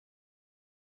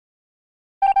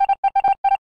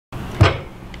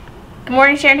Good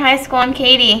morning, Sharon High School. I'm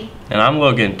Katie. And I'm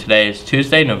Logan. Today is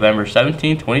Tuesday, November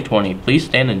 17, 2020. Please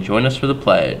stand and join us for the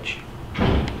pledge.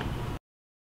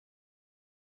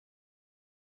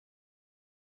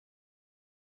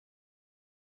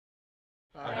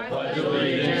 I pledge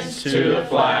allegiance to the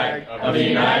flag of the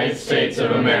United States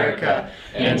of America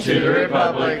and to the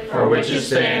republic for which it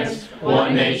stands,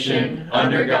 one nation,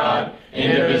 under God,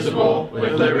 indivisible,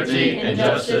 with liberty and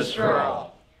justice for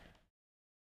all.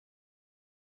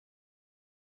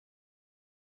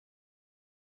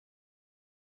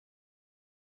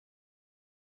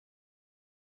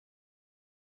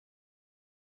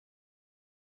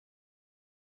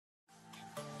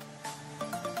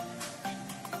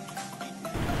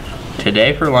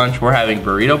 Today for lunch we're having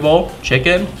burrito bowl,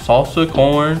 chicken, salsa,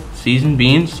 corn, seasoned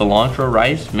beans, cilantro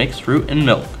rice, mixed fruit, and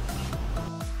milk.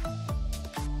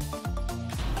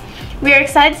 We are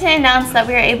excited to announce that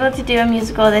we are able to do a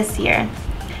musical this year.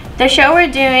 The show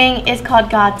we're doing is called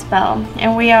Godspell,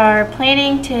 and we are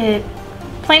planning to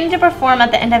perform at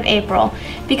the end of April.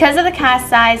 Because of the cast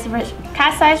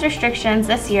size restrictions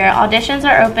this year, auditions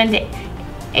are open to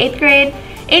 8th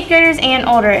graders and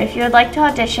older. If you would like to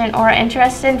audition or are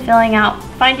interested in finding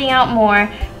out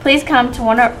more, please come to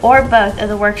one or both of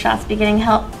the workshops being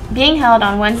held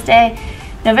on Wednesday,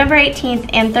 November 18th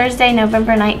and Thursday,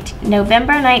 November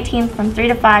 19th from 3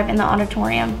 to 5 in the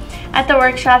auditorium. At the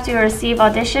workshops, you will receive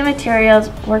audition materials,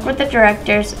 work with the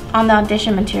directors on the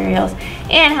audition materials,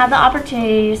 and have the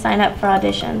opportunity to sign up for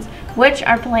auditions, which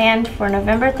are planned for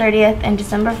November 30th and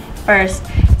December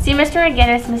 1st. See Mr.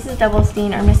 McGinnis, Mrs.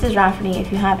 Doublestein, or Mrs. Rafferty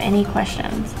if you have any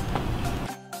questions.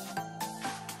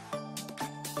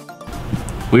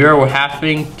 We are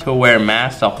having to wear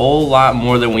masks a whole lot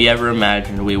more than we ever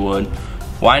imagined we would.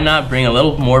 Why not bring a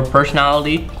little more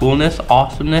personality, coolness,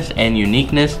 awesomeness, and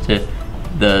uniqueness to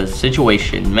the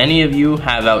situation? Many of you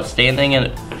have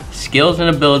outstanding skills and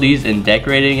abilities in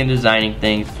decorating and designing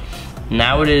things.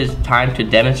 Now it is time to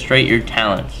demonstrate your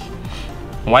talents.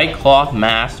 White cloth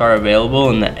masks are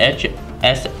available in the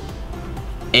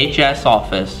HS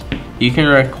office. You can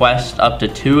request up to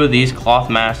 2 of these cloth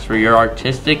masks for your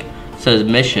artistic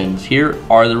submissions. Here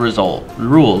are the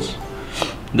rules.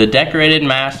 The decorated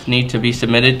masks need to be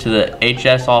submitted to the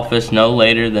HS office no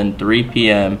later than 3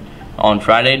 p.m. on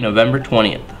Friday, November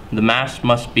 20th. The masks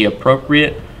must be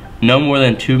appropriate. No more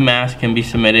than 2 masks can be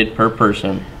submitted per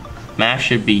person. Masks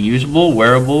should be usable,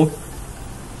 wearable,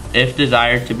 if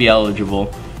desired to be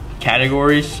eligible.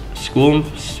 Categories: school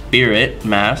spirit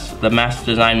masks. The mask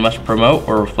design must promote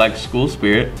or reflect school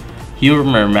spirit.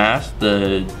 Humor mask.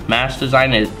 The mask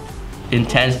design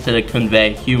intends to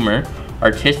convey humor.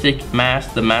 Artistic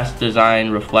mask. The mask design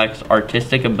reflects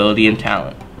artistic ability and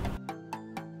talent.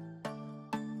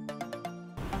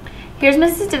 Here's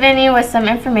Mrs. Devaney with some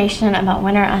information about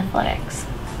winter athletics.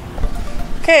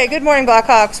 Okay, good morning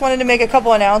Blackhawks. Wanted to make a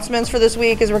couple announcements for this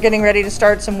week as we're getting ready to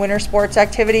start some winter sports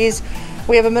activities.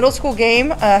 We have a middle school game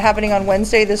happening on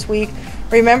Wednesday this week.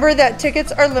 Remember that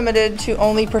tickets are limited to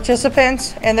only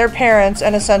participants and their parents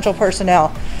and essential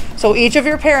personnel. So each of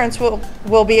your parents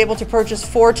will be able to purchase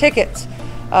 4 tickets.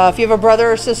 If you have a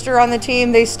brother or sister on the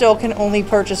team, they still can only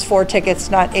purchase 4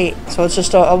 tickets, not 8. So it's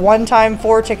just a one-time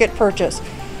 4-ticket purchase.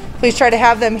 Please try to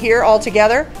have them here all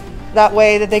together. That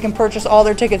way that they can purchase all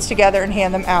their tickets together and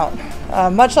hand them out.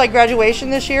 Much like graduation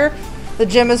this year, the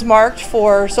gym is marked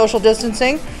for social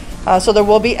distancing. So there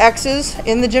will be X's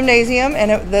in the gymnasium,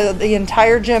 and the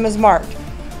entire gym is marked.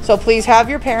 So please have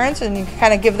your parents, and you can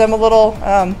kind of give them a little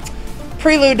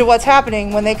prelude to what's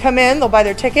happening. When they come in, they'll buy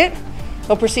their ticket,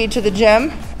 they'll proceed to the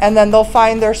gym, and then they'll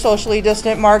find their socially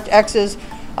distant marked X's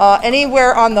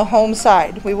anywhere on the home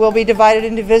side. We will be divided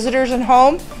into visitors and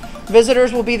home.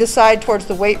 Visitors will be the side towards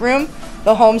the weight room.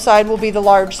 The home side will be the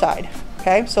large side.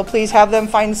 Okay, so please have them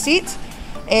find seats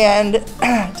and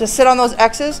just sit on those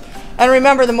X's. And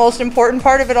remember, the most important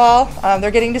part of it all,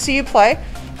 they're getting to see you play.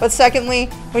 But secondly,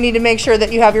 we need to make sure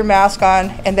that you have your mask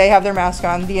on and they have their mask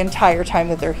on the entire time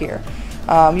that they're here.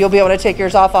 You'll be able to take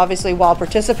yours off obviously while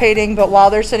participating, but while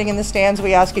they're sitting in the stands,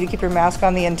 we ask you to keep your mask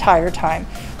on the entire time.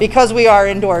 Because we are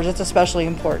indoors, it's especially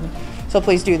important. So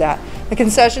please do that. The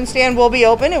concession stand will be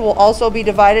open. It will also be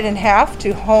divided in half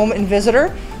to home and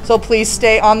visitor. So please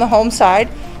stay on the home side.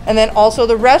 And then also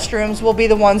the restrooms will be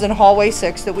the ones in hallway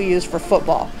 6 that we use for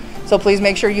football. So please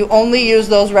make sure you only use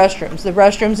those restrooms. The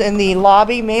restrooms in the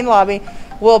lobby, main lobby,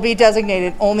 will be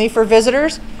designated only for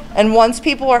visitors. And once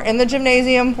people are in the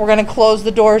gymnasium, we're going to close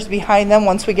the doors behind them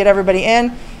once we get everybody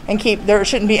in and there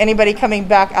shouldn't be anybody coming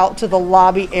back out to the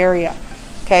lobby area.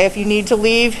 Okay, if you need to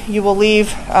leave, you will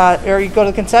leave, or you go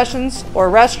to the concessions or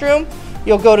restroom.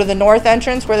 You'll go to the north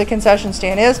entrance where the concession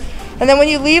stand is. And then when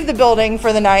you leave the building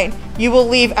for the night, you will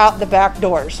leave out the back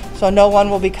doors. So no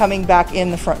one will be coming back in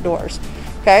the front doors.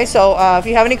 Okay, so if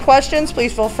you have any questions,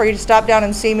 please feel free to stop down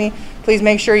and see me. Please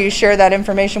make sure you share that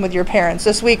information with your parents.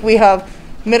 This week we have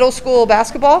middle school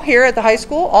basketball here at the high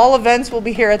school. All events will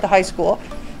be here at the high school.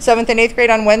 7th and 8th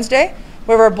grade on Wednesday.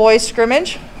 We have our boys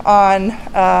scrimmage on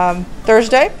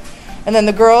Thursday. And then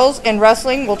the girls in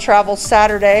wrestling will travel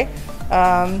Saturday.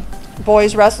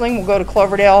 Boys wrestling will go to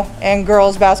Cloverdale, and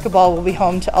girls basketball will be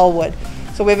home to Elwood.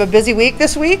 So we have a busy week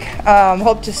this week.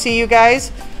 Hope to see you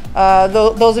guys.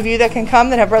 Those of you that can come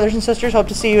that have brothers and sisters, hope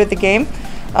to see you at the game.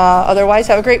 Otherwise,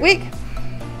 have a great week.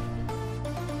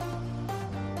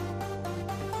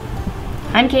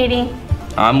 I'm Katie.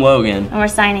 I'm Logan. And we're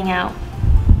signing out.